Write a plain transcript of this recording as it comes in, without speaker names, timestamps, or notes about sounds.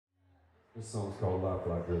This song's called Life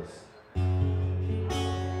Like This.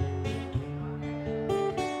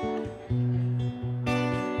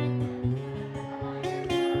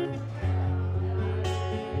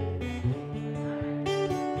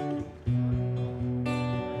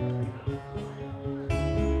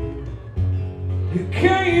 You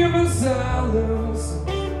came in silence,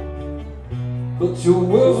 but your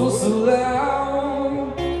words were so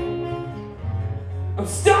loud. I'm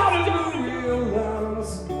starting to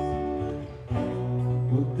realize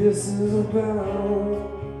what this is about.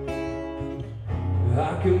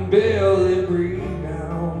 I can barely breathe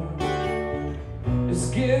now. It's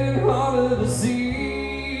getting harder to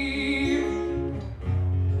see.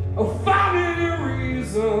 I'll find any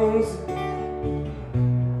reasons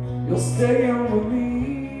you'll stay on with me.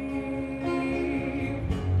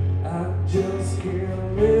 I just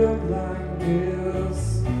can't live like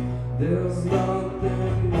this. There's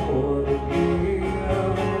nothing more to give.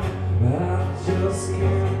 I just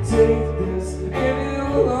can't take this any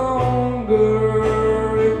longer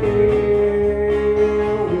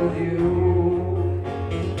here with you.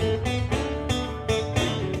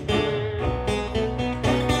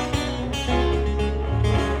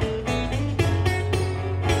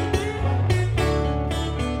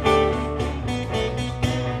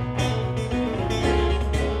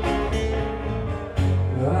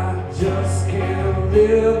 I just can't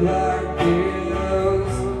live like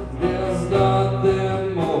this. There's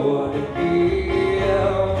nothing more to give.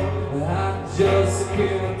 I just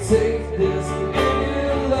can't take this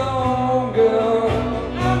any longer.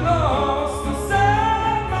 I'm lost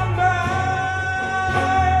inside my mind,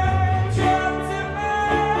 trapped in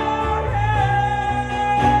my head.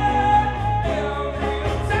 Every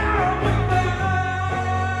time we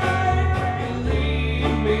fight, you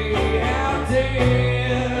leave me out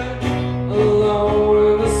dead, alone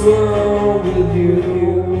in this world with you.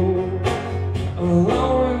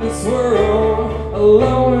 Alone in this world,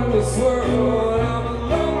 alone in this world. I'm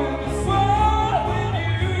alone in this world with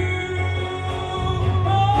you.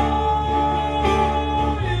 Oh,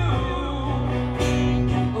 you.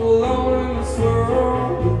 Alone in this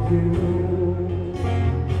world with you.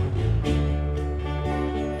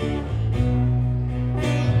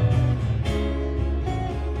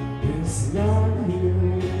 It's not you,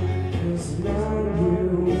 it's not you,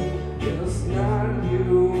 it's not you,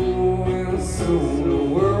 and soon the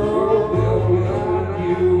world will be not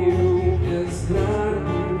you. It's not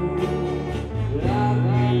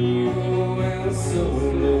you, and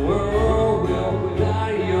soon the world will be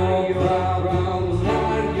not your problems,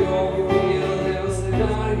 not your feelings,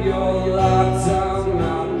 not your lifetime,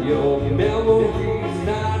 not your memories,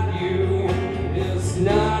 not you. It's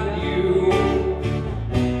not you.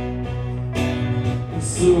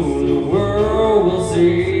 Soon the world will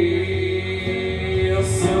see.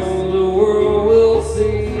 Soon the world will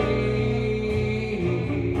see.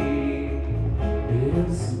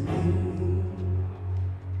 It's me.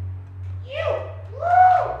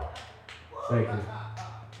 Thank you.